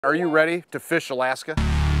Are you ready to fish Alaska?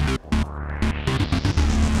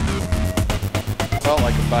 Felt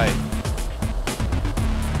like a bite.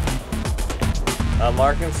 I'm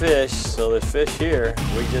marking fish, so there's fish here.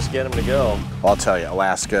 We just get them to go. I'll tell you,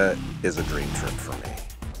 Alaska is a dream trip for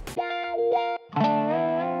me.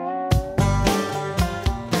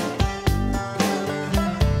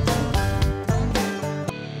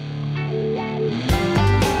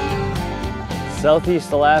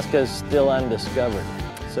 Southeast Alaska is still undiscovered.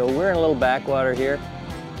 So we're in a little backwater here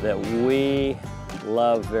that we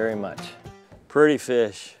love very much. Pretty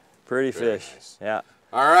fish, pretty fish, Nice. yeah.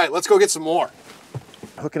 All right, let's go get some more.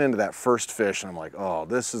 Hooking into that first fish, and I'm like, oh,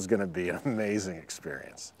 this is gonna be an amazing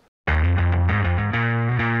experience.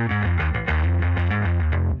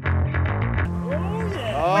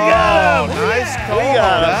 Oh, Oh, nice call.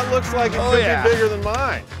 That looks like it could yeah. be bigger than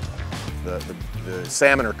mine. The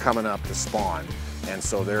salmon are coming up to spawn, and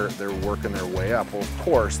so they're working their way up. Well, of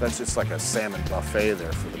course, that's just like a salmon buffet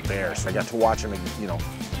there for the bears. I got to watch them, you know,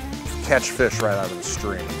 catch fish right out of the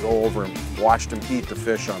stream, go over and watch them eat the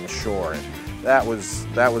fish on the shore. And that was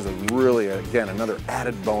a really, again, another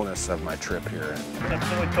added bonus of my trip here. If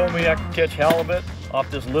somebody told me I could catch halibut off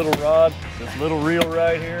this little rod, this little reel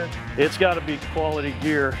right here, it's got to be quality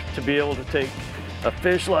gear to be able to take a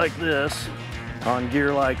fish like this on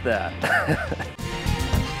gear like that.